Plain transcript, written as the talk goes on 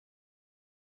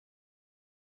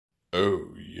Oh,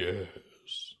 yes.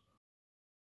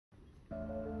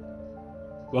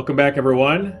 Welcome back,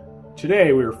 everyone.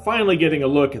 Today we are finally getting a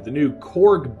look at the new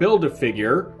Korg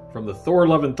Build-A-Figure from the Thor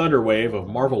Love and Thunder wave of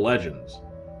Marvel Legends.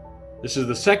 This is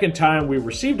the second time we've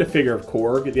received a figure of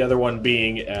Korg, the other one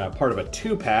being part of a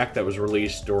 2-pack that was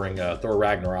released during Thor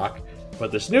Ragnarok.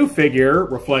 But this new figure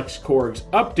reflects Korg's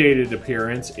updated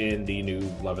appearance in the new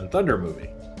Love and Thunder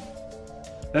movie.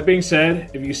 That being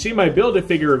said, if you've seen my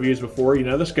Build-A-Figure reviews before, you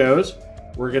know this goes.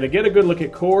 We're going to get a good look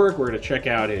at Korg, we're going to check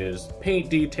out his paint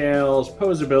details,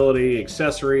 posability,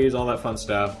 accessories, all that fun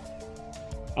stuff.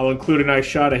 I'll include a nice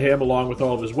shot of him along with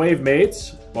all of his wave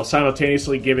mates, while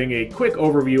simultaneously giving a quick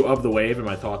overview of the wave and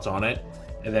my thoughts on it.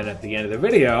 And then at the end of the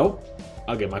video,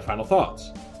 I'll give my final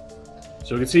thoughts.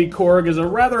 So we can see Korg is a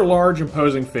rather large,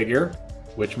 imposing figure,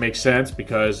 which makes sense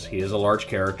because he is a large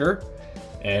character.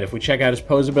 And if we check out his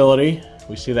posability,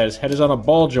 we see that his head is on a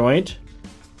ball joint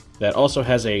that also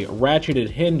has a ratcheted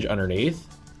hinge underneath.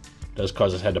 It does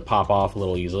cause his head to pop off a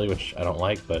little easily, which I don't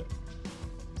like, but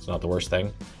it's not the worst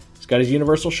thing. He's got his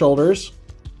universal shoulders,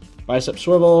 bicep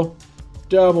swivel,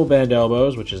 double bend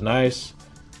elbows, which is nice,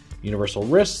 universal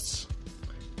wrists.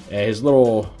 And his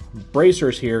little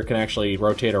bracers here can actually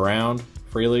rotate around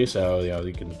freely, so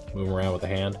you can move them around with the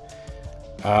hand.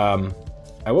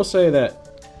 I will say that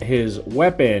his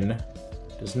weapon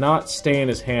does not stay in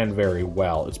his hand very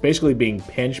well. It's basically being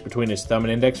pinched between his thumb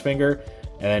and index finger,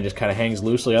 and then just kind of hangs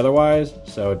loosely otherwise,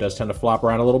 so it does tend to flop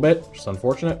around a little bit, which is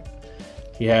unfortunate.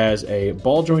 He has a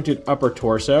ball-jointed upper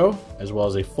torso, as well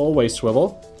as a full waist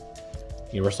swivel,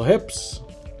 universal hips,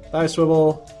 thigh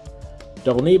swivel,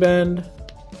 double knee bend,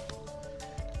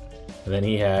 and then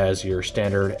he has your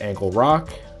standard ankle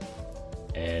rock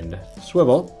and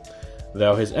swivel,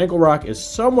 though his ankle rock is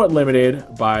somewhat limited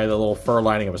by the little fur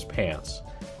lining of his pants.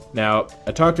 Now,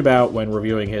 I talked about when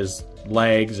reviewing his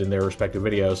legs in their respective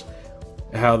videos,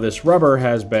 how this rubber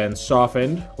has been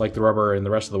softened, like the rubber in the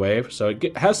rest of the wave, so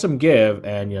it has some give,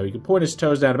 and you can point his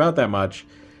toes down about that much,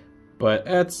 but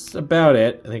that's about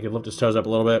it. I think he can lift his toes up a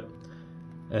little bit,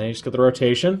 and then you just get the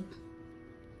rotation.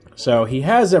 So he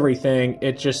has everything,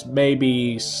 it just may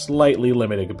be slightly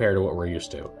limited compared to what we're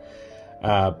used to.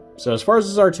 So as far as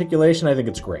his articulation, I think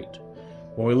it's great.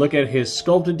 When we look at his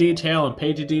sculpted detail and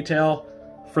painted detail,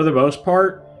 for the most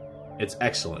part, it's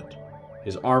excellent.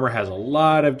 His armor has a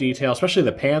lot of detail, especially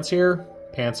the pants here.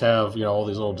 Pants have, all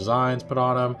these little designs put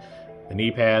on them. The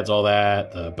knee pads, all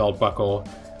that, the belt buckle,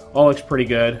 all looks pretty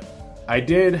good. I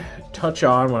did touch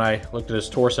on, when I looked at his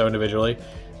torso individually,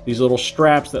 these little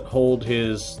straps that hold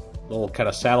his little kind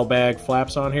of saddlebag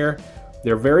flaps on here.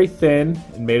 They're very thin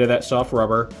and made of that soft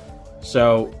rubber.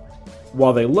 So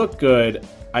while they look good,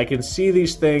 I can see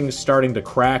these things starting to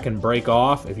crack and break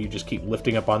off if you just keep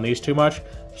lifting up on these too much.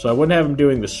 So I wouldn't have them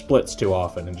doing the splits too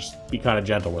often and just be kind of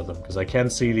gentle with them, because I can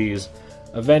see these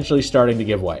eventually starting to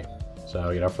give way.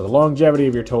 So, for the longevity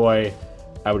of your toy,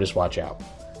 I would just watch out.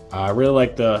 I really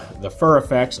like the fur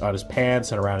effects on his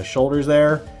pants and around his shoulders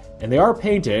there. And they are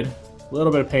painted, a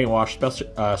little bit of paint wash,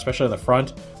 especially on the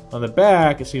front. On the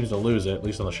back, it seems to lose it, at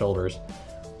least on the shoulders.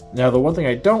 Now, the one thing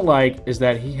I don't like is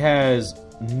that he has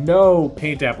no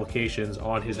paint applications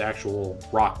on his actual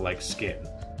rock-like skin.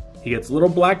 He gets little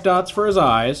black dots for his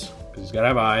eyes, because he's got to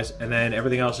have eyes, and then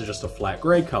everything else is just a flat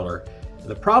gray color.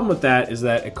 The problem with that is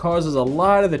that it causes a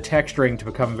lot of the texturing to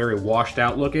become very washed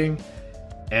out looking,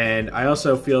 and I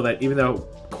also feel that even though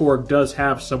Korg does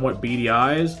have somewhat beady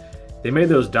eyes, they made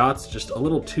those dots just a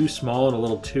little too small and a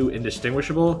little too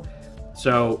indistinguishable,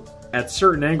 so at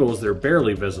certain angles they're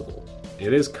barely visible.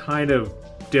 It is kind of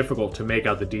difficult to make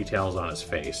out the details on his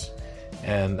face.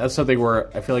 And that's something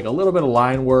where I feel like a little bit of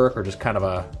line work or just kind of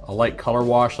a light color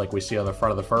wash like we see on the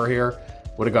front of the fur here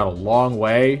would have gone a long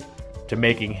way to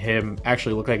making him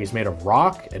actually look like he's made of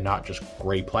rock and not just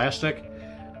gray plastic.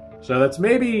 So that's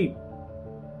maybe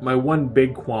my one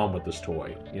big qualm with this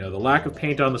toy. The lack of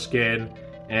paint on the skin,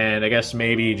 and I guess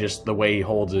maybe just the way he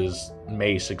holds his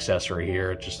mace accessory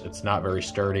here. It's not very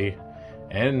sturdy.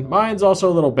 And mine's also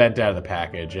a little bent out of the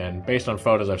package, and based on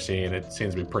photos I've seen, it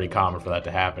seems to be pretty common for that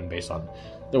to happen based on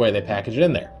the way they package it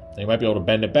in there. You might be able to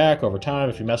bend it back over time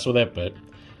if you mess with it, but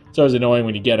it's always annoying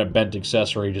when you get a bent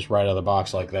accessory just right out of the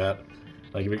box like that.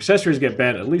 Like, if accessories get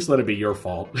bent, at least let it be your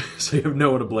fault, so you have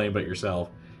no one to blame but yourself.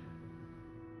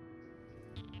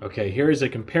 Okay, here is a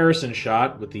comparison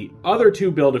shot with the other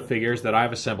two Build-A-Figures that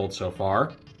I've assembled so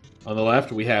far. On the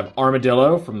left, we have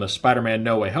Armadillo from the Spider-Man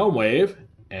No Way Home wave,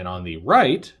 and on the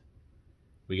right,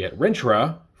 we get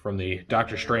Rintrah from the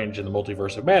Doctor Strange in the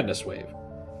Multiverse of Madness wave.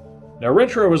 Now,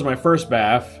 Rintrah was my first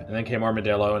BAF, and then came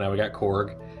Armadillo, and now we got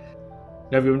Korg.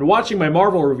 Now, if you've been watching my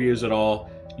Marvel reviews at all,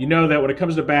 you know that when it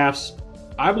comes to BAFs,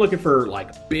 I'm looking for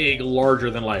like big,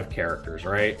 larger-than-life characters,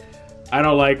 right? I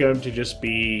don't like them to just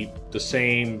be the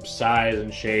same size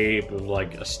and shape of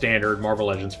like a standard Marvel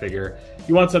Legends figure.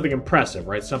 You want something impressive,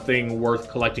 right? Something worth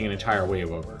collecting an entire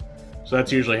wave over. So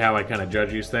that's usually how I kind of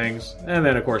judge these things. And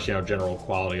then, of course, you know, general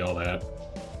quality, all that.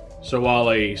 So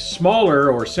while a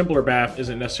smaller or simpler BAF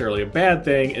isn't necessarily a bad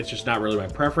thing, it's just not really my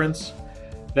preference.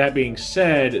 That being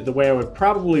said, the way I would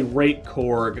probably rate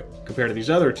Korg compared to these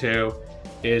other two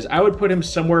is I would put him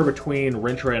somewhere between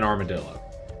Rintrah and Armadillo.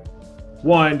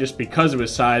 One, just because of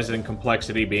his size and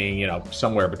complexity being, you know,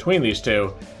 somewhere between these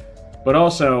two. But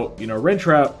also, you know,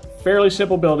 Rintrah, fairly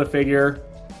simple build-a-figure,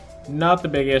 not the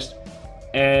biggest,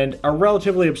 and a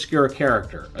relatively obscure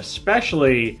character,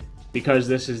 especially because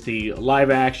this is the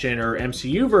live-action or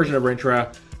MCU version of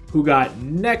Rintrah, who got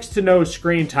next to no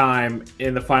screen time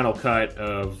in the final cut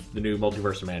of the new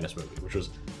Multiverse of Madness movie, which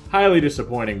was highly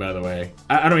disappointing, by the way.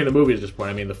 I don't mean the movie is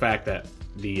disappointing, I mean the fact that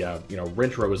the, you know,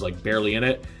 Rintrah was like barely in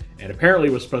it, and apparently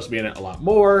was supposed to be in it a lot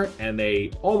more, and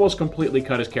they almost completely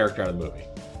cut his character out of the movie.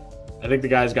 I think the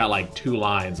guy's got like 2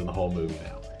 lines in the whole movie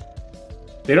now.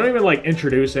 They don't even like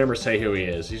introduce him or say who he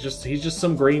is. He's just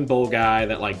some green bull guy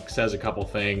that like says a couple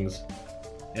things.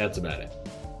 Yeah, that's about it.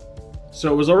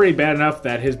 So it was already bad enough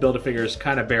that his Build-A-Figure is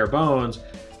kind of bare bones,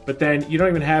 but then you don't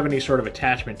even have any sort of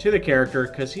attachment to the character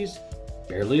because he's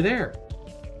barely there.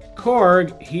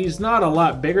 Korg, he's not a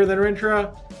lot bigger than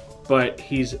Rintrah, but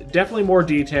he's definitely more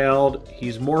detailed,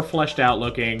 he's more fleshed out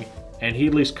looking, and he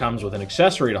at least comes with an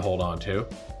accessory to hold on to.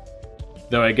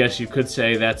 Though I guess you could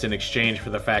say that's in exchange for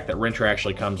the fact that Rintrah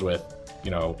actually comes with,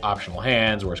 you know, optional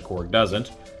hands, whereas Korg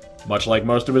doesn't. Much like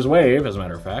most of his wave, as a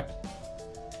matter of fact.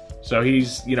 So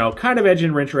he's, you know, kind of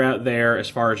edging Rintrah out there as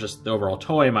far as just the overall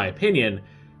toy, in my opinion,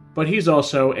 but he's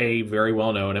also a very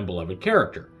well-known and beloved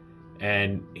character.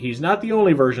 And he's not the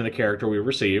only version of the character we've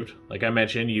received. Like I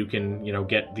mentioned, you can, you know,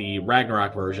 get the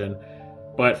Ragnarok version,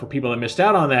 but for people that missed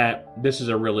out on that, this is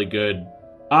a really good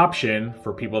option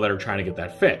for people that are trying to get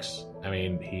that fix. I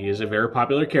mean, he is a very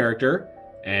popular character,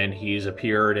 and he's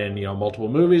appeared in, you know, multiple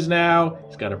movies now.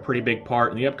 He's got a pretty big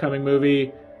part in the upcoming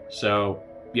movie. So,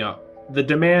 you know, the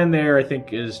demand there, I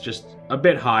think, is just a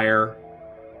bit higher.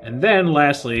 And then,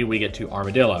 lastly, we get to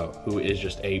Armadillo, who is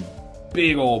just a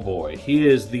big old boy. He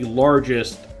is the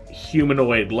largest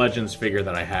humanoid Legends figure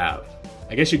that I have.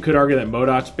 I guess you could argue that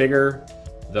MODOK's bigger,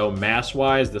 though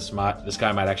mass-wise, this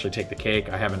guy might actually take the cake.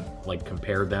 I haven't, like,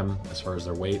 compared them as far as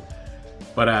their weight.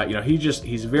 But, you know,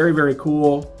 he's very, very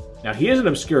cool. Now, he is an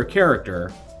obscure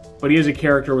character, but he is a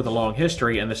character with a long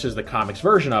history, and this is the comics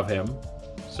version of him.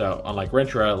 So, unlike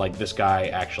Rintrah, like, this guy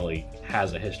actually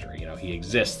has a history. You know, he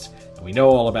exists, and we know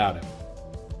all about him.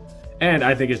 And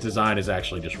I think his design is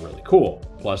actually just really cool.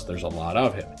 Plus, there's a lot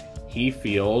of him. He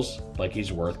feels like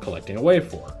he's worth collecting a wave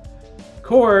for.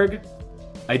 Korg,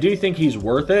 I do think he's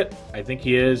worth it. I think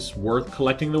he is worth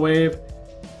collecting the wave,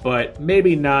 but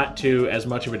maybe not to as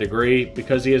much of a degree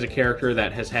because he is a character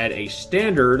that has had a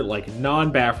standard, like,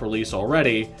 non-BAF release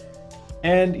already,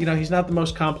 and, you know, he's not the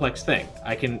most complex thing.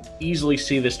 I can easily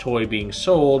see this toy being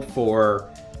sold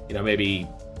for, you know, maybe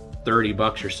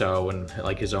 $30 or so in,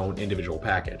 like, his own individual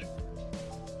package.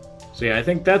 So yeah, I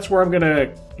think that's where I'm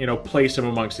gonna, you know, place him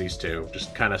amongst these two.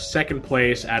 Just kind of second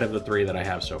place out of the 3 that I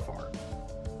have so far.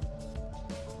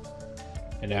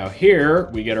 And now here,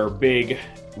 we get our big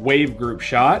wave group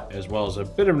shot, as well as a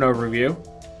bit of an overview.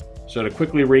 So to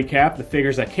quickly recap, the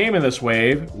figures that came in this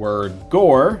wave were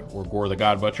Gorr, or Gorr the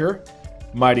God Butcher,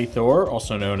 Mighty Thor,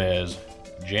 also known as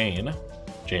Jane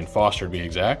Foster to be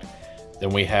exact.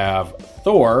 Then we have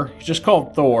Thor. He's just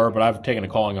called Thor, but I've taken to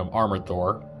calling him Armored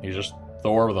Thor. He's just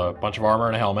Thor with a bunch of armor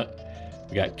and a helmet.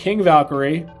 We got King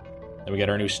Valkyrie, then we got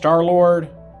our new Star-Lord,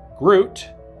 Groot,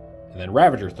 and then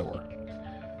Ravager Thor.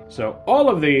 So all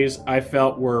of these I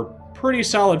felt were pretty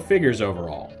solid figures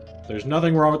overall. There's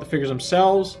nothing wrong with the figures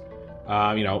themselves.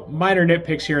 You know, minor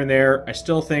nitpicks here and there. I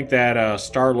still think that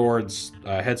Star-Lord's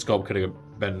head sculpt could have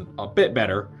been a bit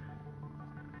better.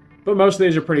 But most of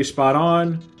these are pretty spot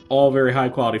on. All very high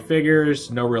quality figures.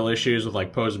 No real issues with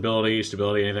like posability,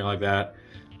 stability, anything like that.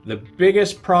 The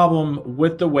biggest problem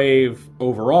with the wave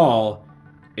overall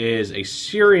is a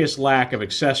serious lack of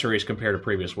accessories compared to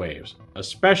previous waves,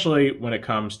 especially when it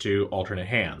comes to alternate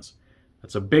hands.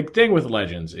 That's a big thing with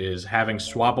Legends, is having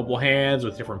swappable hands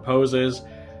with different poses.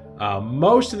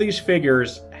 Most of these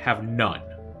figures have none.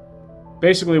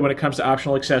 Basically, when it comes to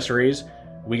optional accessories,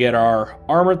 we get our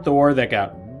Armored Thor that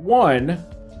got 1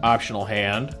 optional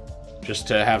hand, just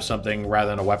to have something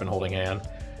rather than a weapon-holding hand.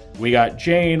 We got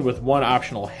Jane with 1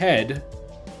 optional head,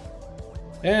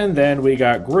 and then we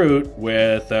got Groot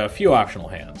with a few optional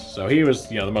hands. So he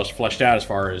was, you know, the most fleshed out as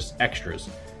far as extras.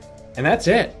 And that's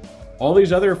it. All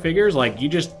these other figures, like, you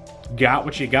just got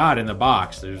what you got in the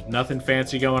box. There's nothing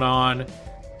fancy going on.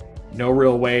 No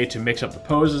real way to mix up the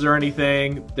poses or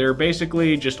anything. They're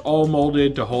basically just all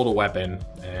molded to hold a weapon,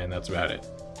 and that's about it.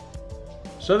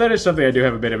 So that is something I do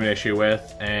have a bit of an issue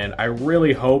with, and I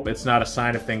really hope it's not a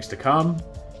sign of things to come,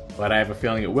 but I have a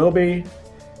feeling it will be.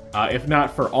 If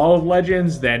not for all of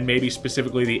Legends, then maybe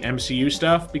specifically the MCU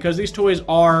stuff, because these toys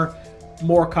are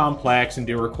more complex and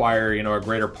do require, you know, a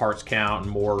greater parts count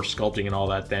and more sculpting and all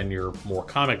that than your more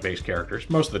comic-based characters,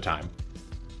 most of the time.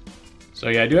 So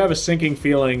yeah, I do have a sinking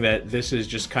feeling that this is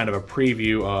just kind of a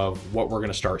preview of what we're going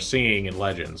to start seeing in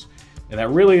Legends. And that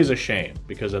really is a shame,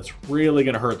 because that's really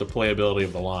going to hurt the playability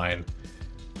of the line.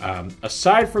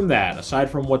 Aside from that, aside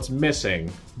from what's missing,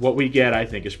 what we get I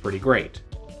think is pretty great.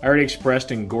 I already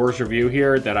expressed in Gore's review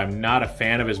here that I'm not a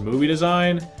fan of his movie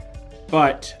design,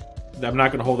 but I'm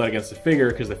not going to hold that against the figure,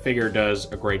 because the figure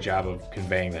does a great job of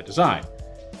conveying that design.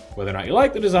 Whether or not you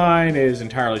like the design is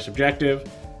entirely subjective,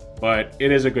 but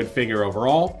it is a good figure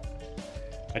overall.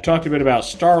 I talked a bit about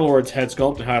Star-Lord's head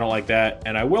sculpt and how I don't like that,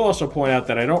 and I will also point out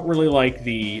that I don't really like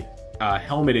the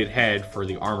helmeted head for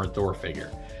the armored Thor figure.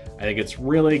 I think it's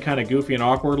really kind of goofy and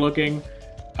awkward looking.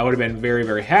 I would have been very,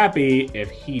 very happy if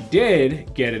he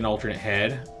did get an alternate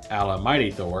head, a la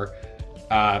Mighty Thor,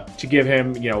 to give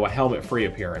him, you know, a helmet-free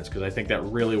appearance, because I think that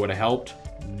really would have helped.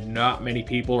 Not many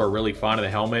people are really fond of the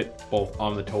helmet, both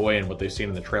on the toy and what they've seen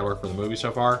in the trailer for the movie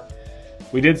so far.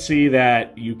 We did see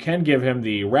that you can give him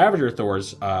the Ravager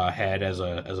Thor's head as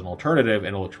an alternative,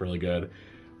 and it looks really good.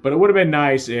 But it would have been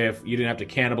nice if you didn't have to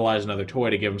cannibalize another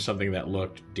toy to give him something that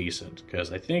looked decent,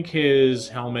 because I think his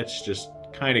helmet's just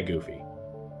kind of goofy.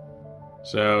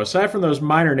 So aside from those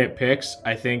minor nitpicks,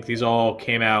 I think these all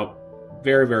came out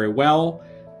very, very well.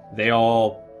 They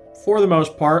all, for the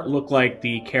most part, look like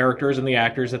the characters and the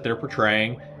actors that they're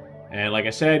portraying. And like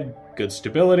I said, good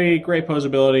stability, great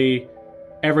posability,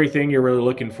 everything you're really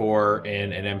looking for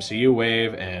in an MCU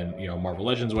wave and, you know, Marvel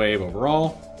Legends wave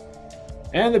overall.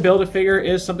 And the Build-A-Figure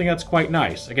is something that's quite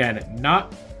nice. Again,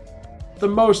 not the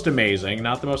most amazing,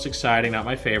 not the most exciting, not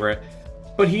my favorite,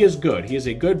 but he is good. He is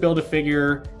a good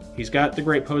Build-A-Figure. He's got the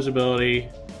great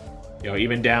posability, you know,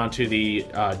 even down to the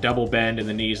double bend in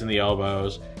the knees and the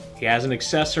elbows. He has an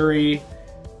accessory.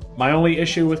 My only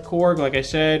issue with Korg, like I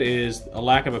said, is a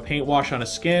lack of a paint wash on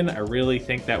his skin. I really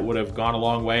think that would have gone a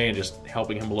long way in just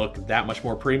helping him look that much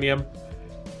more premium.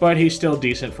 But he's still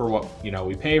decent for what, you know,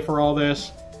 we pay for all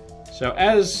this. So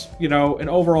as, you know, an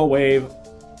overall wave,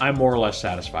 I'm more or less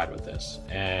satisfied with this.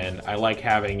 And I like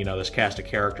having, you know, this cast of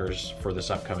characters for this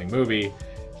upcoming movie,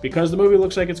 because the movie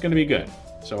looks like it's going to be good.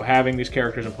 So having these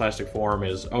characters in plastic form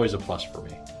is always a plus for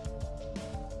me.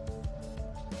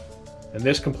 And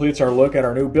this completes our look at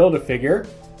our new Build-A-Figure.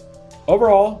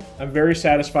 Overall, I'm very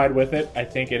satisfied with it. I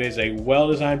think it is a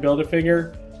well-designed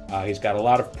Build-A-Figure. He's got a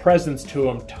lot of presence to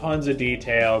him, tons of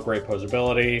detail, great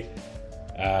posability.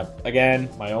 Again,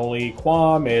 my only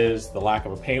qualm is the lack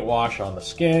of a paint wash on the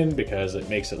skin, because it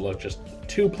makes it look just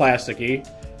too plasticky,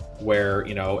 where,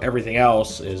 you know, everything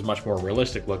else is much more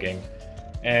realistic looking.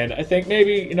 And I think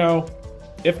maybe, you know,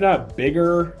 if not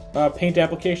bigger paint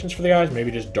applications for the eyes, maybe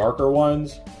just darker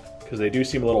ones, because they do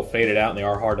seem a little faded out and they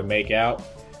are hard to make out.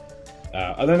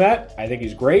 Other than that, I think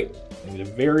he's great. He's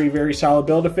a very, very solid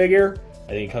Build-A-Figure. I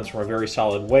think he comes from a very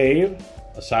solid wave,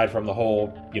 aside from the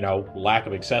whole, you know, lack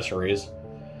of accessories.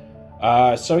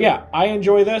 So yeah, I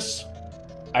enjoy this.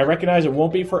 I recognize it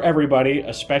won't be for everybody,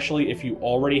 especially if you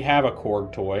already have a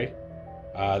Korg toy.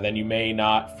 Then you may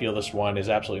not feel this one is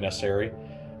absolutely necessary.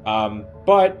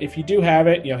 But if you do have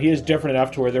it, you know, he is different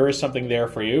enough to where there is something there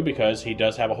for you, because he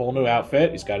does have a whole new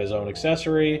outfit. He's got his own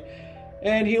accessory,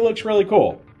 and he looks really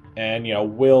cool. And, you know,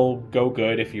 will go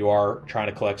good if you are trying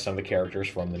to collect some of the characters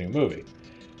from the new movie.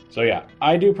 So yeah,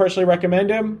 I do personally recommend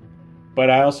him, but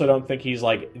I also don't think he's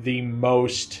like the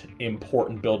most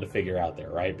important Build-A-Figure out there,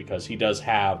 right? Because he does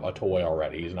have a toy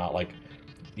already. He's not like,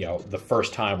 you know, the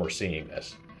first time we're seeing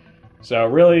this. So it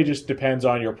really just depends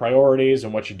on your priorities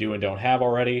and what you do and don't have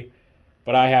already.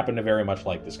 But I happen to very much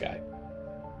like this guy.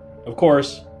 Of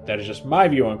course, that is just my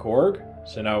view on Korg.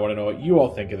 So now I want to know what you all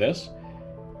think of this.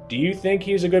 Do you think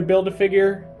he's a good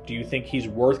Build-A-Figure? Do you think he's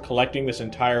worth collecting this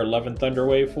entire Love and Thunder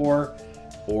wave for?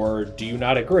 Or do you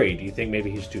not agree? Do you think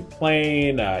maybe he's too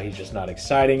plain? He's just not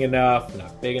exciting enough,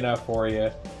 not big enough for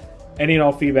you? Any and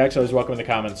all feedback's always welcome in the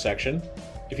comments section.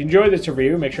 If you enjoyed this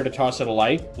review, make sure to toss it a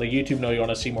like. Let YouTube know you want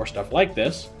to see more stuff like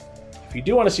this. If you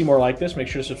do want to see more like this, make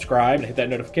sure to subscribe and hit that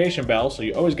notification bell so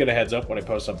you always get a heads up when I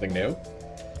post something new.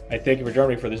 I thank you for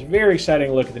joining me for this very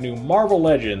exciting look at the new Marvel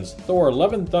Legends Thor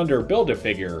Love and Thunder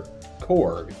Build-A-Figure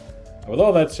Korg. And with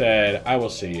all that said, I will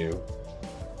see you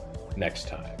next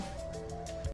time.